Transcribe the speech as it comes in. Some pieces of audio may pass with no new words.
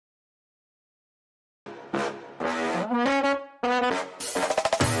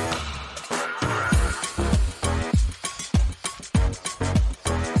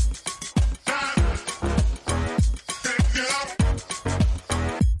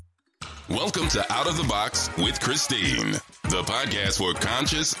Welcome to Out of the Box with Christine, the podcast for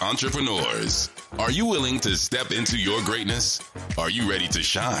conscious entrepreneurs. Are you willing to step into your greatness? Are you ready to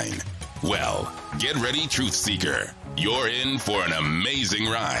shine? Well, get ready, Truth Seeker. You're in for an amazing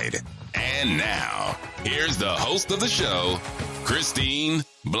ride. And now, here's the host of the show, Christine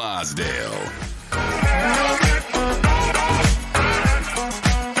Blosdale.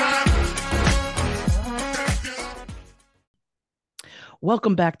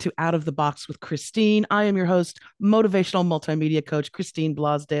 Welcome back to Out of the Box with Christine. I am your host, motivational multimedia coach, Christine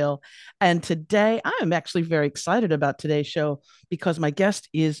Blosdale. And today I am actually very excited about today's show because my guest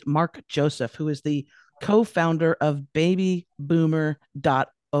is Mark Joseph, who is the co-founder of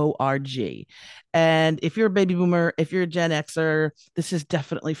babyboomer.org. And if you're a baby boomer, if you're a Gen Xer, this is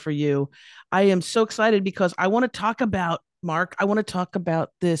definitely for you. I am so excited because I want to talk about, Mark, I want to talk about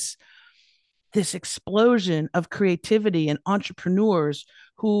this explosion of creativity and entrepreneurs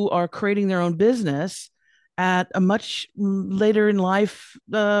who are creating their own business at a much later in life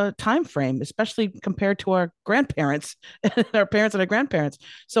time frame, especially compared to our grandparents, our parents and our grandparents.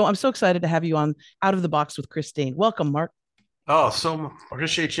 So I'm so excited to have you on Out of the Box with Christine. Welcome, Mark. Oh, so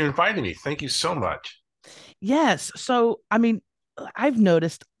appreciate you inviting me. Thank you so much. Yes. So, I mean, I've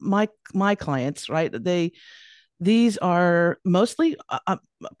noticed my clients, right? These are mostly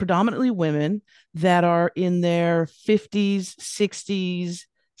predominantly women that are in their 50s, 60s,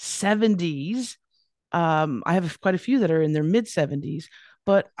 70s. I have quite a few that are in their mid 70s,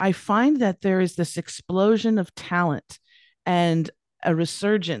 but I find that there is this explosion of talent and a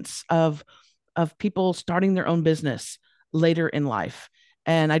resurgence of people starting their own business later in life.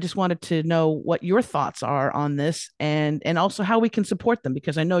 And I just wanted to know what your thoughts are on this and also how we can support them,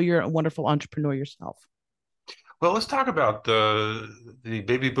 because I know you're a wonderful entrepreneur yourself. Well, let's talk about the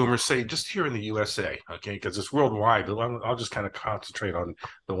baby boomers, say just here in the USA, okay? Because it's worldwide. I'll just kind of concentrate on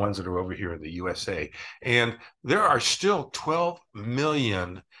the ones that are over here in the USA. And there are still 12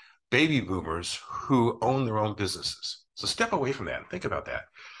 million baby boomers who own their own businesses. So step away from that and think about that.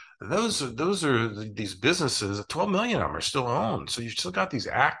 Those are these businesses. 12 million of them are still owned. So you've still got these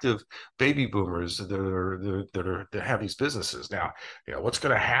active baby boomers that have these businesses. Now, you know, what's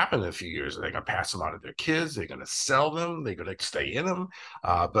going to happen in a few years? Are they going to pass them on to their kids? They're going to sell them. They're going to stay in them.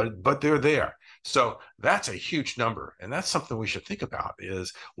 But they're there. So that's a huge number, and that's something we should think about: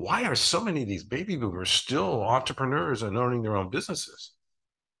 is why are so many of these baby boomers still entrepreneurs and owning their own businesses?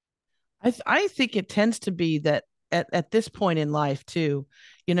 I think it tends to be that at this point in life too,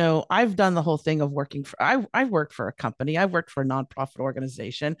 you know, I've done the whole thing of working for, I've worked for a company, I've worked for a nonprofit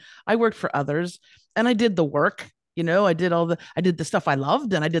organization, I worked for others, and I did the work, you know, I did the stuff I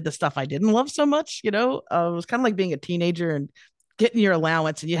loved, and I did the stuff I didn't love so much, you know. It was kind of like being a teenager and getting your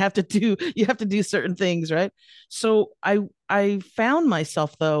allowance, and you have to do certain things, right? So I found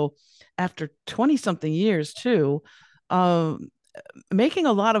myself, though, after 20 something years too, um, making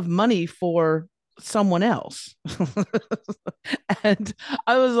a lot of money for someone else. And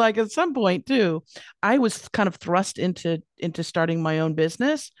I was like, at some point too, I was kind of thrust into starting my own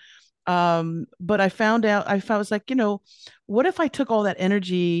business. But I was like, you know, what if I took all that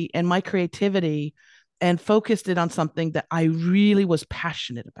energy and my creativity and focused it on something that I really was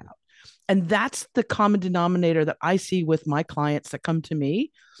passionate about? And that's the common denominator that I see with my clients that come to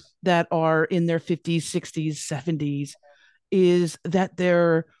me that are in their 50s, 60s, 70s, is that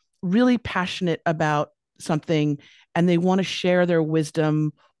they're really passionate about something and they want to share their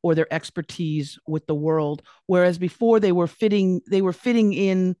wisdom or their expertise with the world. Whereas before they were fitting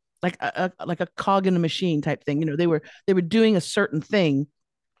in like a cog in a machine type thing. You know, they were doing a certain thing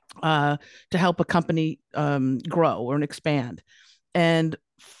to help a company grow or expand. And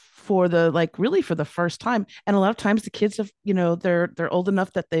for the first time, and a lot of times the kids have, you know, they're old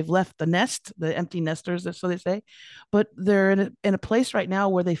enough that they've left the nest, the empty nesters, so they say, but they're in a place right now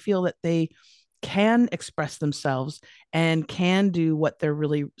where they feel that they can express themselves and can do what they're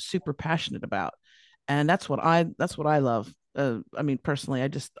really super passionate about. And that's what I love. I mean, personally, I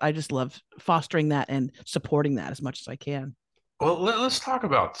just love fostering that and supporting that as much as I can. Well, let's talk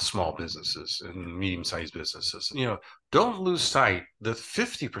about small businesses and medium-sized businesses. You know, don't lose sight that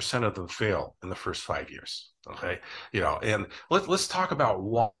 50% of them fail in the first 5 years. Okay, you know, and let's talk about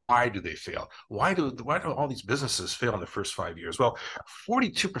why do they fail? Why do all these businesses fail in the first 5 years? Well,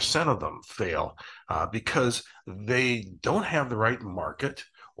 42% of them fail because they don't have the right market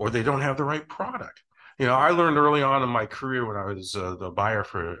or they don't have the right product. You know, I learned early on in my career when I was the buyer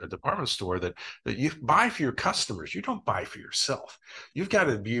for a department store that you buy for your customers. You don't buy for yourself. You've got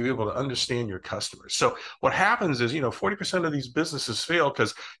to be able to understand your customers. So what happens is, you know, 40% of these businesses fail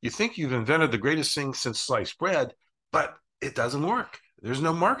because you think you've invented the greatest thing since sliced bread, but it doesn't work. There's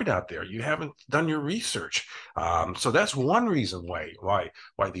no market out there. You haven't done your research. So that's one reason why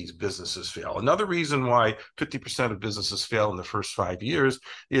these businesses fail. Another reason why 50% of businesses fail in the first 5 years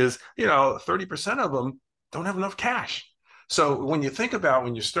is, 30% of them don't have enough cash. So when you think about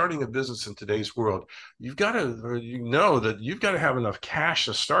when you're starting a business in today's world, you've got to, that you've got to have enough cash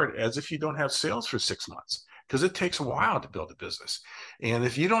to start as if you don't have sales for 6 months, because it takes a while to build a business. And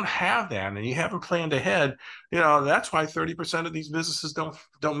if you don't have that and you haven't planned ahead, that's why 30% of these businesses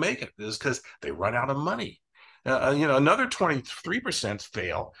don't make it, is because they run out of money. Another 23%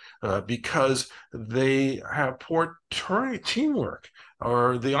 fail because they have poor teamwork,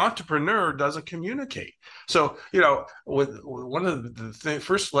 or the entrepreneur doesn't communicate. So, with one of the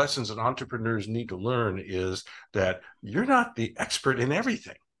first lessons that entrepreneurs need to learn is that you're not the expert in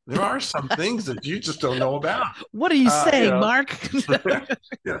everything. There are some things that you just don't know about. What are you saying, Mark?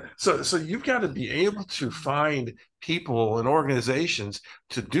 So you've got to be able to find people and organizations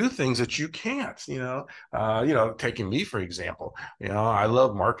to do things that you can't. Taking me for example, I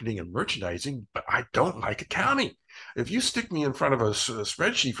love marketing and merchandising, but I don't like accounting. If you stick me in front of a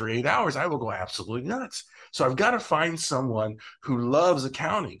spreadsheet for 8 hours, I will go absolutely nuts. So I've got to find someone who loves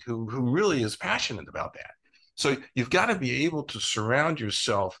accounting, who really is passionate about that. So you've got to be able to surround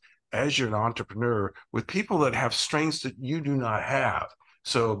yourself as you're an entrepreneur with people that have strengths that you do not have.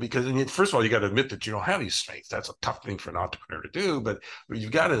 So first of all, you got to admit that you don't have these strengths. That's a tough thing for an entrepreneur to do, but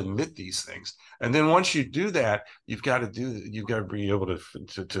you've got to admit these things. And then once you do that, you've got to be able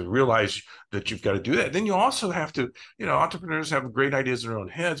to realize that you've got to do that. Then you also have to, entrepreneurs have great ideas in their own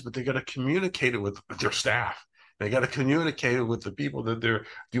heads, but they got to communicate it with their staff. They got to communicate it with the people that they're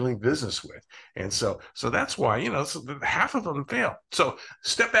doing business with. And so that's why, so half of them fail. So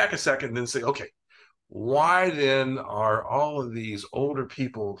step back a second and then say, okay, why then are all of these older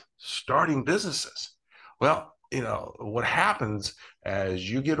people starting businesses? Well, what happens as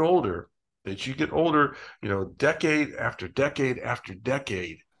you get older, decade after decade after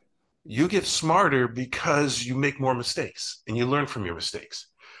decade, you get smarter because you make more mistakes and you learn from your mistakes.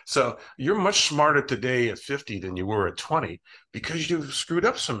 So you're much smarter today at 50 than you were at 20 because you've screwed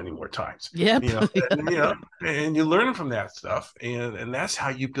up so many more times. Yep. And you learn from that stuff, and that's how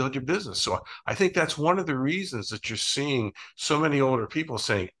you build your business. So I think that's one of the reasons that you're seeing so many older people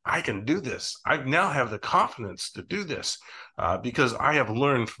saying, I can do this. I now have the confidence to do this because I have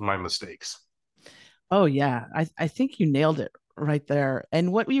learned from my mistakes. Oh, yeah. I think you nailed it right there.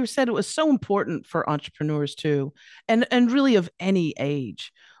 And what you said, it was so important for entrepreneurs too, and really of any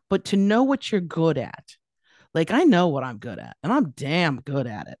age, but to know what you're good at. Like, I know what I'm good at, and I'm damn good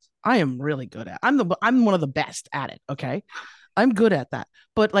at it. I am really good at it. I'm one of the best at it. Okay. I'm good at that.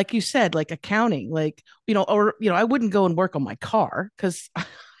 But like you said, like accounting, I wouldn't go and work on my car because I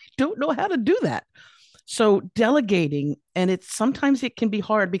don't know how to do that. So delegating, and sometimes it can be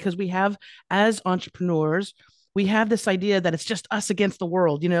hard because as entrepreneurs, we have this idea that it's just us against the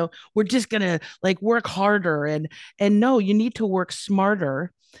world. We're just going to work harder, and no, you need to work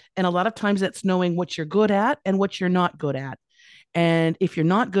smarter. And a lot of times that's knowing what you're good at and what you're not good at. And if you're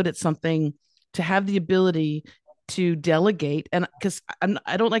not good at something, to have the ability to delegate. And because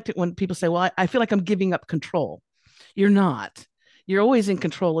I don't like it when people say, well, I feel like I'm giving up control. You're not. You're always in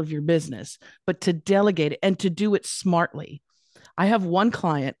control of your business, but to delegate it and to do it smartly. I have one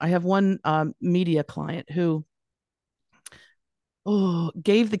media client who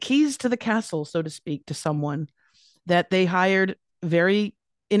gave the keys to the castle, so to speak, to someone that they hired very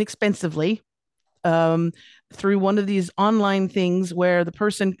inexpensively through one of these online things where the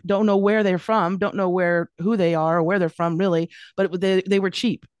person don't know where they're from, don't know who they are or where they're from really, but they were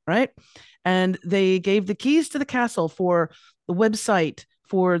cheap, right? And they gave the keys to the castle for the website,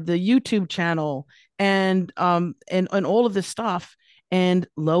 for the YouTube channel, and all of this stuff. And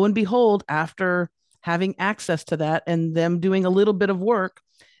lo and behold, after having access to that and them doing a little bit of work,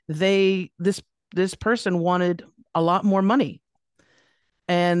 this person wanted a lot more money.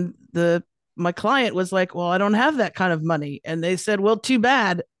 And my client was like, well, I don't have that kind of money. And they said, well, too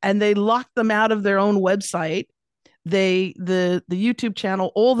bad. And they locked them out of their own website. The YouTube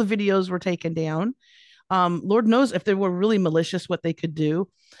channel, all the videos were taken down. Lord knows if they were really malicious what they could do.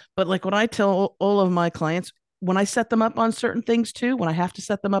 But like what I tell all of my clients, when I set them up on certain things too, when I have to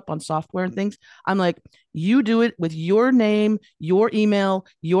set them up on software and things, I'm like, you do it with your name, your email,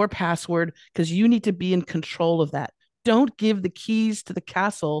 your password, because you need to be in control of that. Don't give the keys to the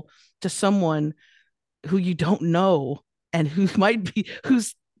castle to someone who you don't know and who's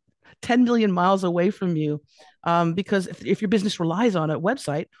 10 million miles away from you. Because if your business relies on a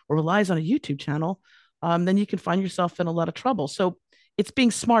website or relies on a YouTube channel, then you can find yourself in a lot of trouble. So it's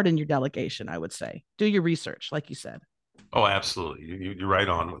being smart in your delegation, I would say. Do your research, like you said. Oh, absolutely. You're right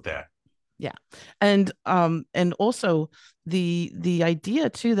on with that. Yeah. And also the idea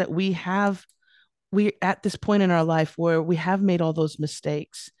too that we at this point in our life where we have made all those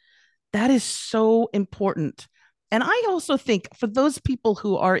mistakes, that is so important. And I also think for those people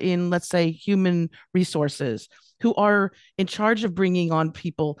who are in, let's say, human resources, who are in charge of bringing on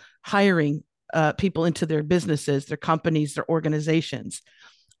people, hiring people into their businesses, their companies, their organizations,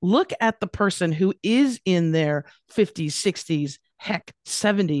 look at the person who is in their 50s, 60s, heck,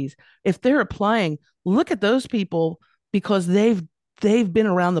 70s. If they're applying, look at those people because they've been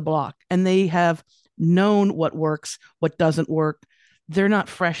around the block and they have known what works, what doesn't work. They're not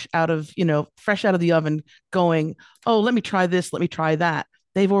fresh out of the oven going, oh, let me try this, let me try that.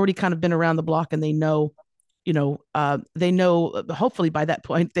 They've already kind of been around the block and they know, hopefully by that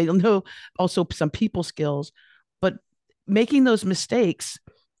point, they'll know also some people skills. But making those mistakes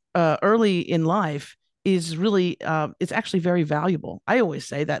early in life is really it's actually very valuable. I always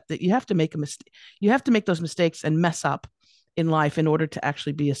say that you have to make a mistake, you have to make those mistakes and mess up in life in order to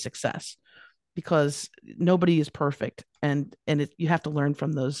actually be a success, because nobody is perfect, and you have to learn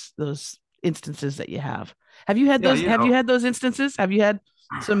from those instances that you have. Have you had Yeah, those? Have you had those instances? Have you had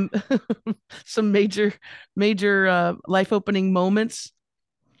some some major life opening moments?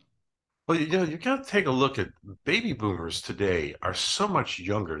 well, you got to take a look at baby boomers today are so much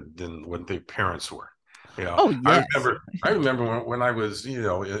younger than when their parents were. You know, Oh I yes. remember, I remember when I was, in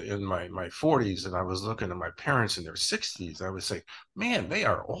my 40s and I was looking at my parents in their 60s, I would say, man, they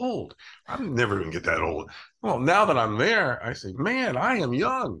are old. I'm never going to get that old. Well, now that I'm there, I say, man, I am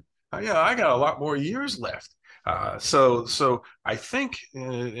young. Yeah, I got a lot more years left. So I think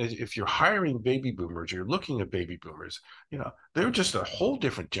if you're hiring baby boomers, you're looking at baby boomers, they're just a whole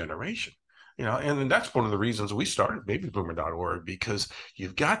different generation. And that's one of the reasons we started babyboomer.org, because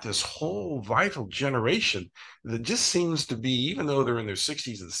you've got this whole vital generation that just seems to be, even though they're in their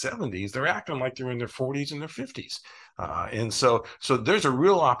 60s and 70s, they're acting like they're in their 40s and their 50s. And so there's a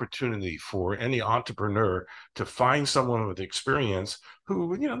real opportunity for any entrepreneur to find someone with experience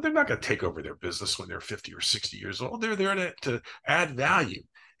who, they're not going to take over their business when they're 50 or 60 years old. They're there to add value.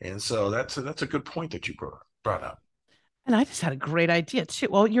 And so that's a good point that you brought up. And I just had a great idea too.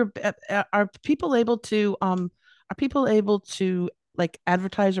 Well, are people able to like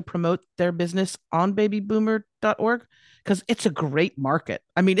advertise or promote their business on babyboomer.org? Because it's a great market.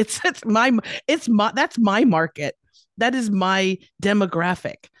 I mean, it's my that's my market. That is my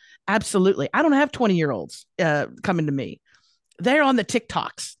demographic. Absolutely. I don't have 20-year-olds coming to me. They're on the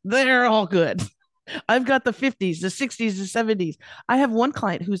TikToks. They're all good. I've got the 50s, the 60s, the 70s. I have one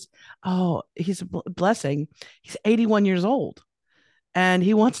client he's a blessing. He's 81 years old and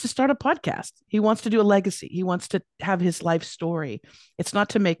he wants to start a podcast. He wants to do a legacy. He wants to have his life story. It's not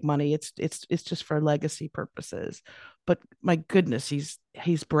to make money. It's just for legacy purposes. But my goodness,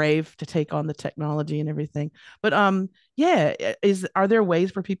 he's brave to take on the technology and everything. But yeah, are there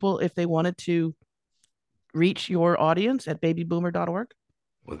ways for people if they wanted to reach your audience at babyboomer.org?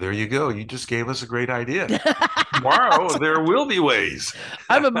 Well, there you go. You just gave us a great idea. Tomorrow, there will be ways.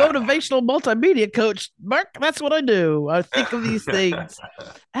 I'm a motivational multimedia coach, Mark. That's what I do. I think of these things.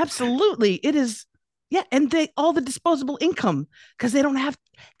 Absolutely. It is. Yeah. And all the disposable income, because they're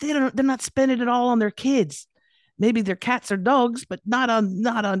not spending it all on their kids. Maybe their cats or dogs, but not on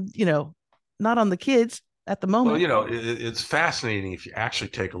the kids at the Well, moment. it's fascinating if you actually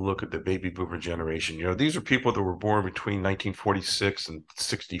take a look at the baby boomer generation. These are people that were born between 1946 and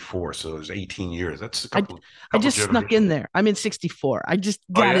 64. So there's 18 years. That's a I, couple, I couple just snuck in generations. there. I'm in 64. I just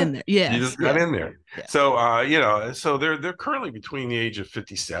Oh, got yeah? in there. You Yes. just got Yes. in there. Yeah. So, so they're currently between the age of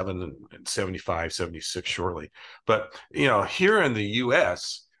 57 and 75, 76 shortly. But, here in the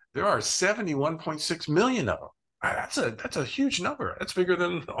US, there are 71.6 million of them. That's a huge number. That's bigger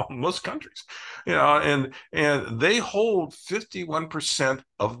than most countries, and they hold 51%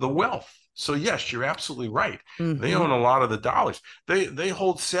 of the wealth. So yes, you're absolutely right. They Mm-hmm. own a lot of the dollars. They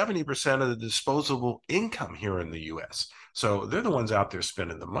hold 70% of the disposable income here in the US. So they're the ones out there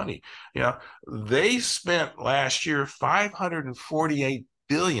spending the money. They spent last year 548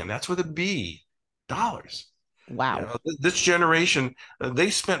 billion. That's with a B, dollars. Wow. This generation,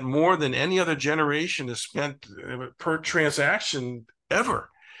 they spent more than any other generation has spent per transaction ever.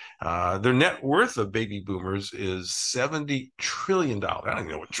 Their net worth of baby boomers is $70 trillion. I don't even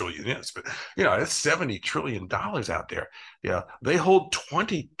know what trillion is, but it's $70 trillion out there. Yeah, they hold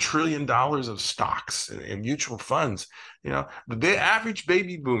 $20 trillion of stocks and mutual funds. The average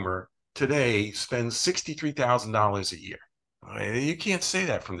baby boomer today spends $63,000 a year. You can't say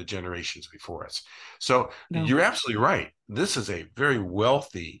that from the generations before us. So No. you're absolutely right. This is a very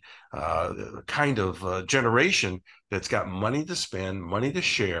wealthy kind of generation that's got money to spend, money to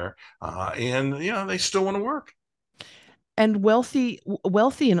share, and they still want to work. And wealthy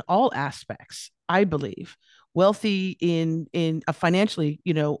in all aspects, I believe. Wealthy in a financially,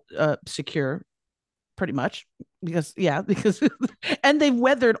 secure, pretty much, because and they've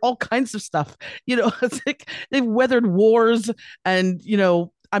weathered all kinds of stuff. It's like they've weathered wars, and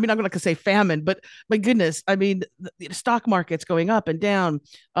I mean, I'm not going to say famine, but my goodness, I mean, the stock market's going up and down.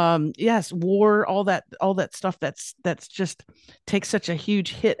 Yes, war, all that stuff that's just takes such a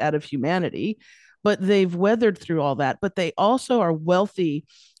huge hit out of humanity. But they've weathered through all that. But they also are wealthy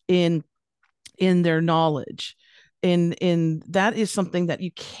in their knowledge. In that is something that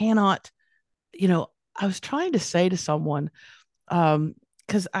you cannot, I was trying to say to someone,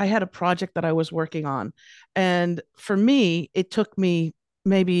 because I had a project that I was working on. And for me, it took me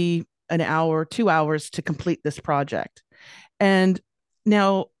maybe an hour, 2 hours to complete this project. And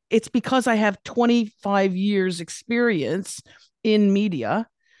now it's because I have 25 years experience in media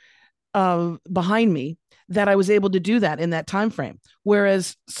behind me that I was able to do that in that time frame.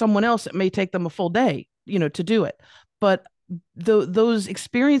 Whereas someone else, it may take them a full day, to do it. But those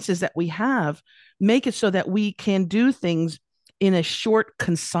experiences that we have make it so that we can do things in a short,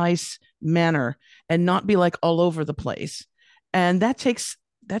 concise manner and not be like all over the place. And that takes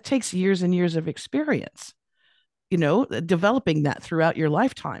years and years of experience, developing that throughout your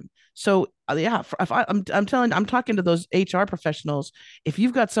lifetime. So yeah, if I'm talking to those HR professionals. If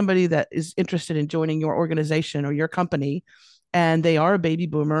you've got somebody that is interested in joining your organization or your company, and they are a baby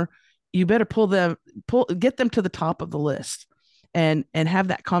boomer, you better get them to the top of the list, and have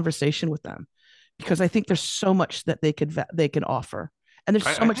that conversation with them, because I think there's so much that they can offer, and there's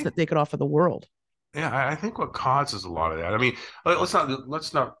so I much think that they could offer the world. Yeah, I think what causes a lot of that. I mean,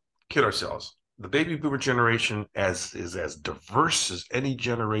 let's not kid ourselves. The baby boomer generation is as diverse as any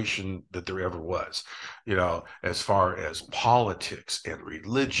generation that there ever was, as far as politics and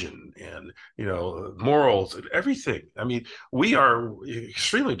religion and morals and everything. I mean, we are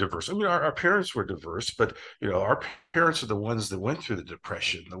extremely diverse. I mean, our parents were diverse, but our parents are the ones that went through the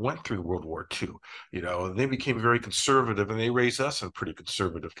Depression, that went through World War II. They became very conservative, and they raised us in a pretty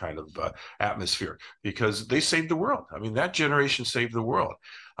conservative kind of atmosphere because they saved the world. I mean, that generation saved the world.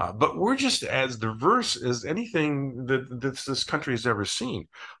 But we're just as diverse as anything that this country has ever seen.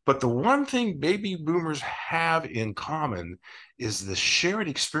 But the one thing baby boomers have in common is the shared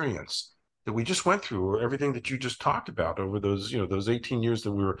experience that we just went through, or everything that you just talked about over those 18 years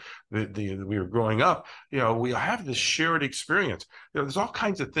that we were growing up. We have this shared experience. There's all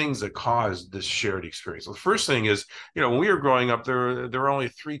kinds of things that cause this shared experience. The first thing is, when we were growing up, there were only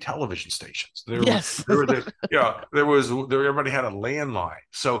 3 television stations. Yes. Everybody had a landline,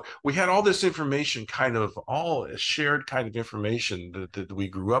 so we had all this information, kind of all a shared kind of information that we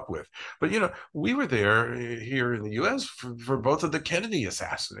grew up with. But we were there here in the U.S. for both of the Kennedy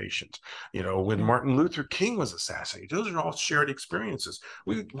assassinations. When Martin Luther King was assassinated. Those are all shared experiences.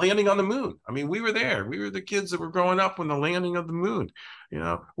 We landing on the moon. I mean, we were there. We were the kids that were growing up when the landing of the moon.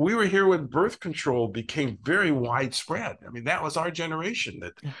 We were here when birth control became very widespread. I mean, that was our generation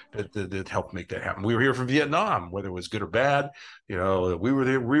that helped make that happen. We were here for Vietnam, whether it was good or bad. We were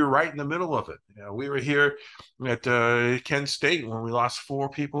there. We were right in the middle of it. We were here at Kent State when we lost 4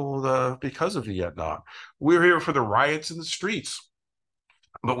 people because of Vietnam. We were here for the riots in the streets.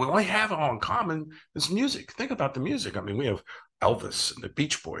 But what we have all in common is music. Think about the music. I mean, we have Elvis and the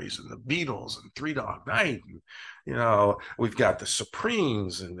Beach Boys and the Beatles and Three Dog Night. And, we've got the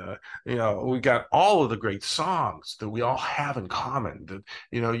Supremes, and we got all of the great songs that we all have in common.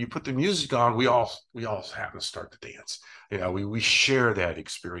 That you put the music on, we all have to start to dance. We share that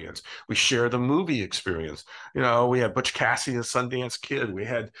experience. We share the movie experience. We had Butch Cassidy and Sundance Kid. We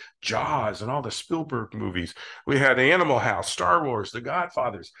had Jaws and all the Spielberg movies. We had Animal House, Star Wars, The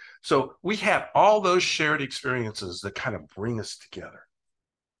Godfathers. So we had all those shared experiences that kind of bring us together.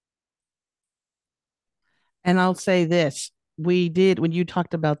 And I'll say this, we did, when you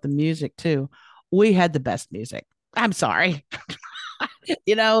talked about the music too, we had the best music. I'm sorry.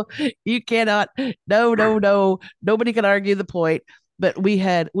 you know, you cannot, no, no, no, nobody can argue the point. But we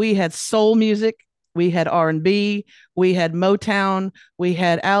had soul music, we had R&B, we had Motown, we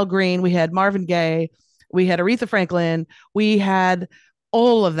had Al Green, we had Marvin Gaye, we had Aretha Franklin, we had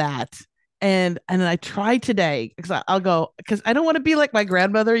all of that. And I tried today because I'll go, because I don't want to be like my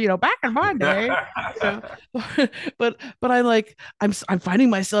grandmother, back in my day, you know. but I'm finding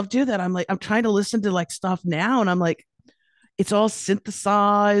myself do that. I'm like, I'm trying to listen to like stuff now, and I'm like, it's all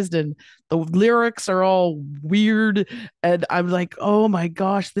synthesized and the lyrics are all weird. And I'm like, oh my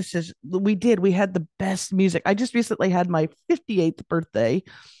gosh, we had the best music. I just recently had my 58th birthday,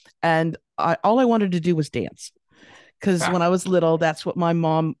 and all I wanted to do was dance. Because Ah, when I was little, that's what my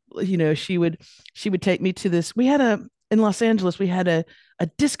mom, she would take me to this. In Los Angeles, we had a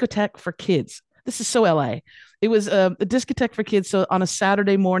discotheque for kids. This is so LA. It was a discotheque for kids. So on a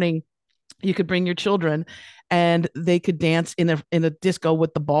Saturday morning, you could bring your children and they could dance in a disco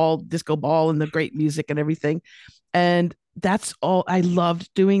with the disco ball and the great music and everything. And that's all I loved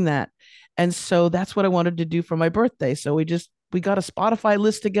doing that. And so that's what I wanted to do for my birthday. So we got a Spotify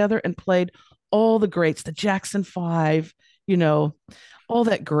list together and played all the greats, the Jackson 5, you know, all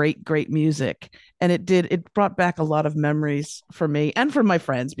that great music. And it brought back a lot of memories for me and for my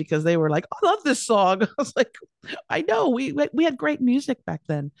friends because they were like, I love this song. I was like, I know we had great music back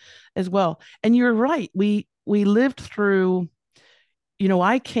then as well. And you're right. We lived through,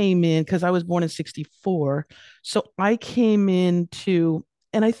 I came in because I was born in 64. So I came into,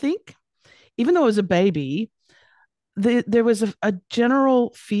 and I think even though I was a baby, there was a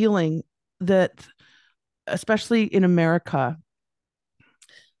general feeling that, especially in America,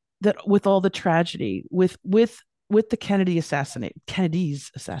 that with all the tragedy, with the Kennedy's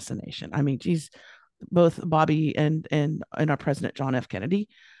assassination. I mean, geez, both Bobby and our president John F. Kennedy,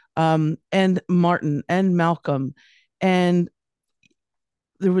 and Martin and Malcolm, and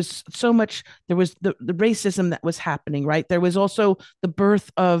there was so much. There was the racism that was happening, right? There was also the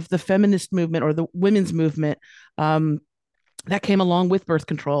birth of the feminist movement or the women's movement. That came along with birth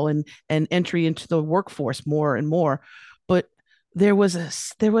control and entry into the workforce more and more. But there was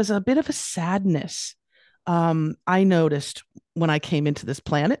a bit of a sadness. I noticed when I came into this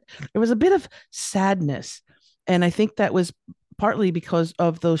planet, there was a bit of sadness, and I think that was partly because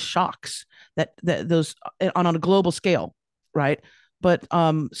of those shocks that those on a global scale, right? But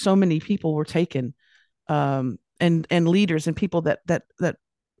so many people were taken, and leaders and people that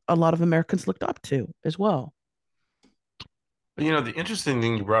a lot of Americans looked up to as well. the interesting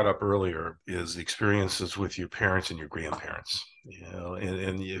thing you brought up earlier is experiences with your parents and your grandparents.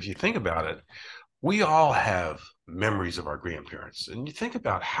 And if you think about it, we all have memories of our grandparents, and you think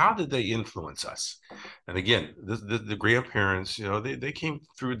about how did they influence us. And again, the grandparents, they came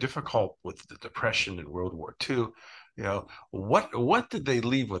through difficult with the Depression and World War II. What did they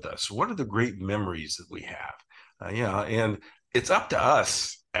leave with us? What are the great memories that we have? And it's up to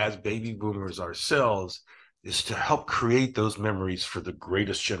us as baby boomers ourselves is to help create those memories for the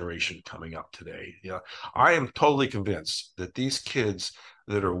greatest generation coming up today. I am totally convinced that these kids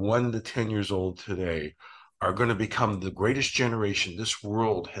that are 1 to 10 years old today are going to become the greatest generation this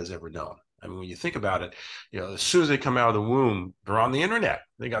world has ever known. I mean, when you think about it, as soon as they come out of the womb, they're on the internet.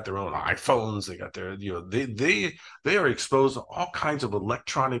 They got their own iPhones. They got their, they are exposed to all kinds of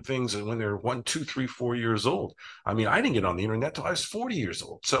electronic things. And when they're 1, 2, 3, 4 years old, I mean, I didn't get on the internet till I was 40 years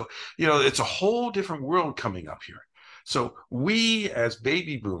old. So, it's a whole different world coming up here. So we, as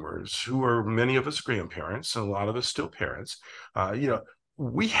baby boomers, who are many of us grandparents and a lot of us still parents,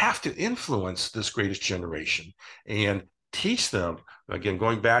 we have to influence this greatest generation and teach them, again,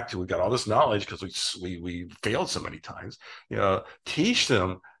 going back to, we got all this knowledge because we failed so many times, teach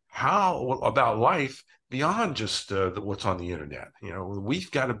them how about life beyond just what's on the internet.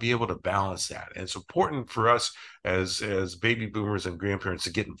 We've got to be able to balance that, and it's important for us as baby boomers and grandparents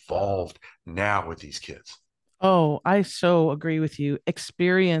to get involved now with these kids. Oh, I so agree with you.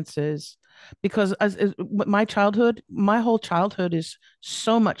 Experiences, because my whole childhood is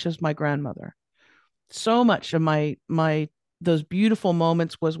so much as my grandmother. So much of my those beautiful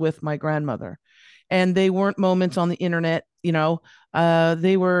moments was with my grandmother, and they weren't moments on the internet.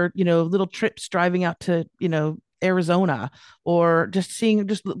 They were little trips driving out to Arizona, or just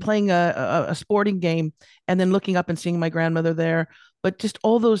playing a sporting game and then looking up and seeing my grandmother there. But just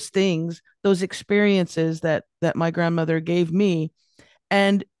all those things, those experiences that my grandmother gave me.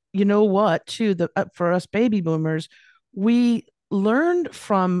 And you know what, too, for us baby boomers, we learned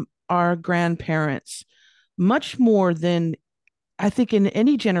from our grandparents much more than I think in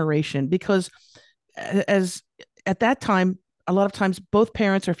any generation, because as at that time, a lot of times both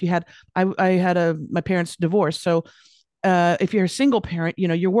parents, or if you had, I had my parents divorced. So if you're a single parent,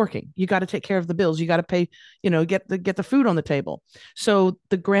 you're working, you got to take care of the bills, you got to pay, get the food on the table. So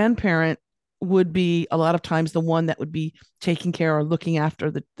the grandparent would be a lot of times the one that would be taking care or looking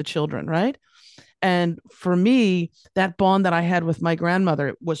after the children, right? And for me, that bond that I had with my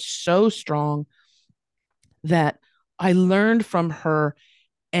grandmother was so strong that I learned from her.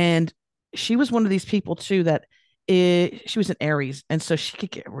 And she was one of these people too that she was an Aries, and so she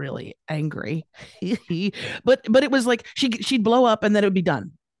could get really angry. But it was like she'd blow up, and then it would be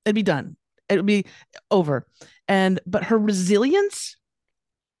done. It'd be done. It would be over. And but her resilience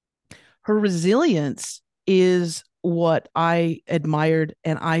is what I admired,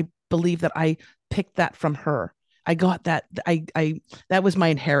 and I believe that I picked that from her. I got that. I that was my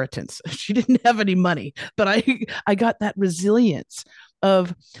inheritance. She didn't have any money, but I got that resilience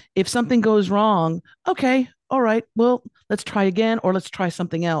of, if something goes wrong, okay, all right, well, let's try again, or let's try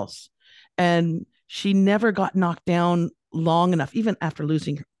something else. And she never got knocked down long enough, even after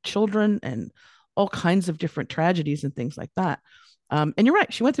losing children and all kinds of different tragedies and things like that. And you're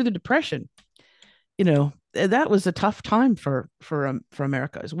right, she went through the Depression. That was a tough time for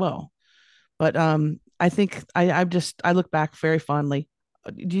America as well. But I think I look back very fondly.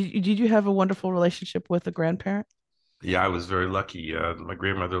 Did you have a wonderful relationship with a grandparent? Yeah, I was very lucky. My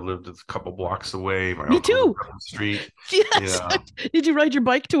grandmother lived a couple blocks away. My Me uncle lived too. down the street. Yes. Yeah, Did you ride your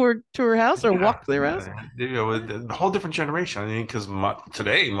bike to her house or yeah, walk to their house? yeah. The whole different generation. I mean, because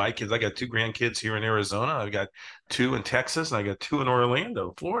today my kids, I got two grandkids here in Arizona. I've got two in Texas, and I got two in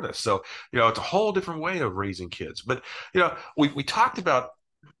Orlando, Florida. So it's a whole different way of raising kids. But we talked about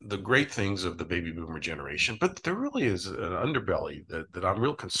the great things of the baby boomer generation, but there really is an underbelly that I'm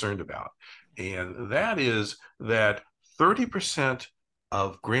real concerned about. And that is that 30%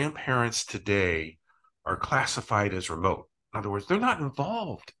 of grandparents today are classified as remote. In other words, they're not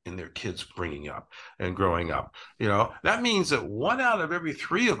involved in their kids bringing up and growing up. That means that one out of every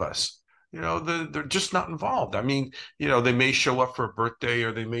three of us, they're just not involved. I mean, they may show up for a birthday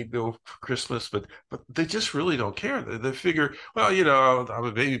or they may go for Christmas, but they just really don't care. They figure, well, I'm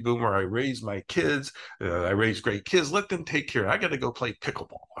a baby boomer. I raised my kids. I raised great kids. Let them take care. I got to go play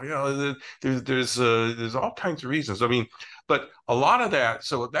pickleball. There's all kinds of reasons. I mean, but a lot of that.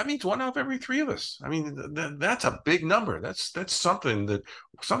 So that means one out of every three of us. I mean, that's a big number. That's something that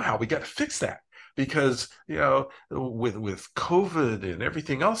somehow we got to fix that. Because with COVID and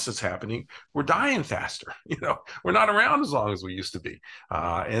everything else that's happening, we're dying faster. We're not around as long as we used to be,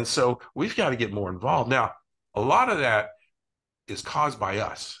 and so we've got to get more involved. Now, a lot of that is caused by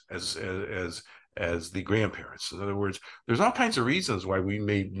us as the grandparents. In other words, there's all kinds of reasons why we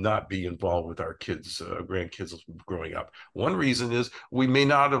may not be involved with our kids, grandkids growing up. One reason is we may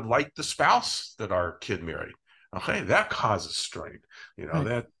not have liked the spouse that our kid married. Okay, that causes strain.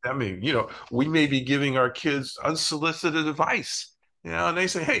 Right. That mean, we may be giving our kids unsolicited advice. And they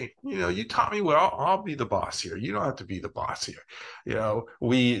say, hey, you taught me well. I'll be the boss here. You don't have to be the boss here.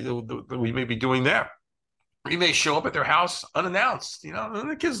 We may be doing that. We may show up at their house unannounced, and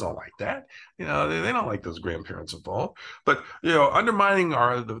the kids don't like that. They don't like those grandparents involved. But undermining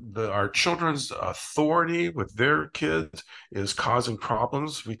our children's authority with their kids is causing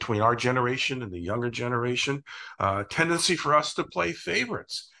problems between our generation and the younger generation. Tendency for us to play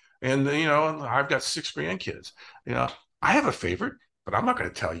favorites, and I've got 6 grandkids. I have a favorite, but I'm not going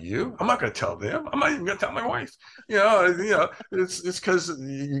to tell you. I'm not going to tell them. I'm not even going to tell my wife. It's because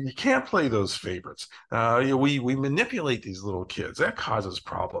you can't play those favorites. We manipulate these little kids. That causes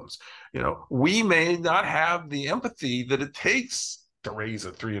problems. We may not have the empathy that it takes to raise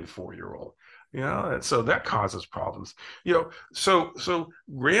a 3 and 4 year old. And so that causes problems. So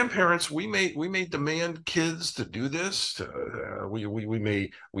grandparents, we may demand kids to do this. We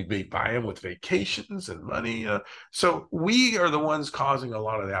may buy them with vacations and money. So we are the ones causing a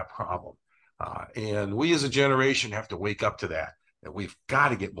lot of that problem, and we as a generation have to wake up to that. And we've got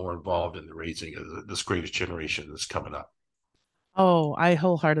to get more involved in the raising of this greatest generation that's coming up. Oh, I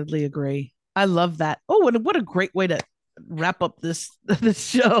wholeheartedly agree. I love that. Oh, what a great way to wrap up this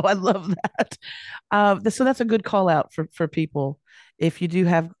show. I love that. So that's a good call out for people if you do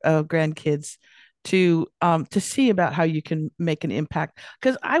have grandkids to see about how you can make an impact.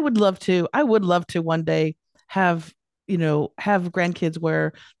 Because I would love to one day have have grandkids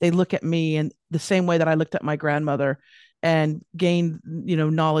where they look at me and the same way that I looked at my grandmother and gain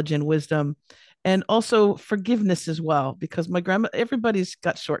knowledge and wisdom, and also forgiveness as well, because my grandma, everybody's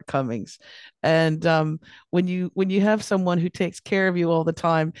got shortcomings. And when you have someone who takes care of you all the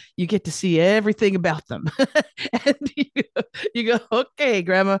time, you get to see everything about them. And you go, okay,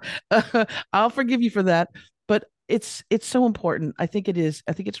 grandma, I'll forgive you for that. But it's so important. I think it is.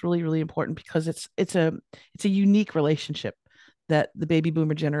 I think it's really, really important because it's a unique relationship that the baby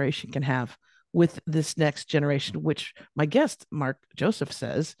boomer generation can have with this next generation, which my guest, Mark Joseph,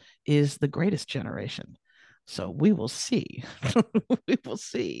 says is the greatest generation. So we will see. We will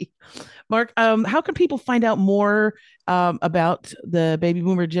see. Mark, how can people find out more about the baby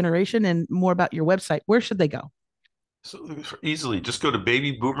boomer generation and more about your website? Where should they go? So easily, just go to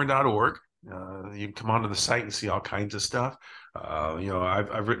babyboomer.org. You can come onto the site and see all kinds of stuff.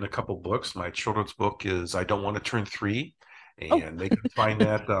 I've written a couple books. My children's book is I Don't Want to Turn 3. And they can find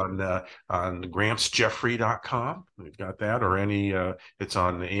that on gramsjeffrey.com. We've got that, or it's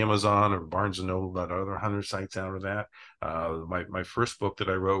on Amazon or Barnes & Noble, about other 100 sites out of that. My first book that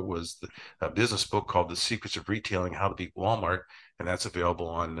I wrote was a business book called The Secrets of Retailing, How to Beat Walmart, and that's available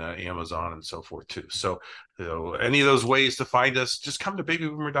on Amazon and so forth too. So any of those ways to find us, just come to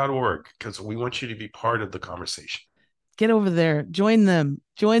babyboomer.org, because we want you to be part of the conversation. Get over there, join them,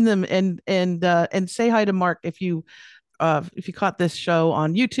 and say hi to Mark if you caught this show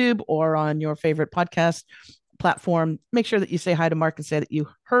on YouTube or on your favorite podcast platform. Make sure that you say hi to Mark and say that you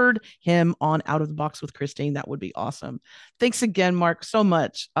heard him on Out of the Box with Christine. That would be awesome. Thanks again, Mark, so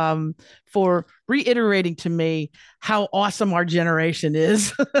much for reiterating to me how awesome our generation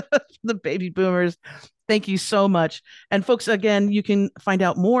is, the baby boomers. Thank you so much. And folks, again, you can find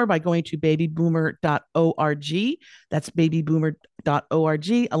out more by going to babyboomer.org. That's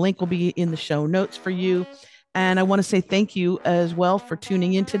babyboomer.org. A link will be in the show notes for you. And I want to say thank you as well for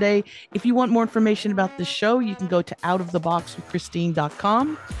tuning in today. If you want more information about this show, you can go to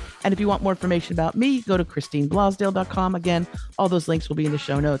outoftheboxwithchristine.com. And if you want more information about me, go to christineblasdale.com. Again, all those links will be in the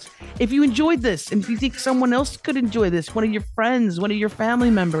show notes. If you enjoyed this, and if you think someone else could enjoy this, one of your friends, one of your family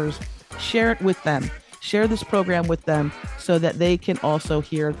members, share it with them. Share this program with them so that they can also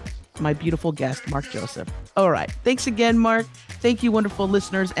hear my beautiful guest, Mark Joseph. All right. Thanks again, Mark. Thank you, wonderful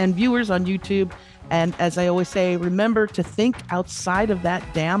listeners and viewers on YouTube. And as I always say, remember to think outside of that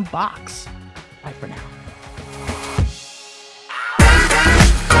damn box. Bye for now.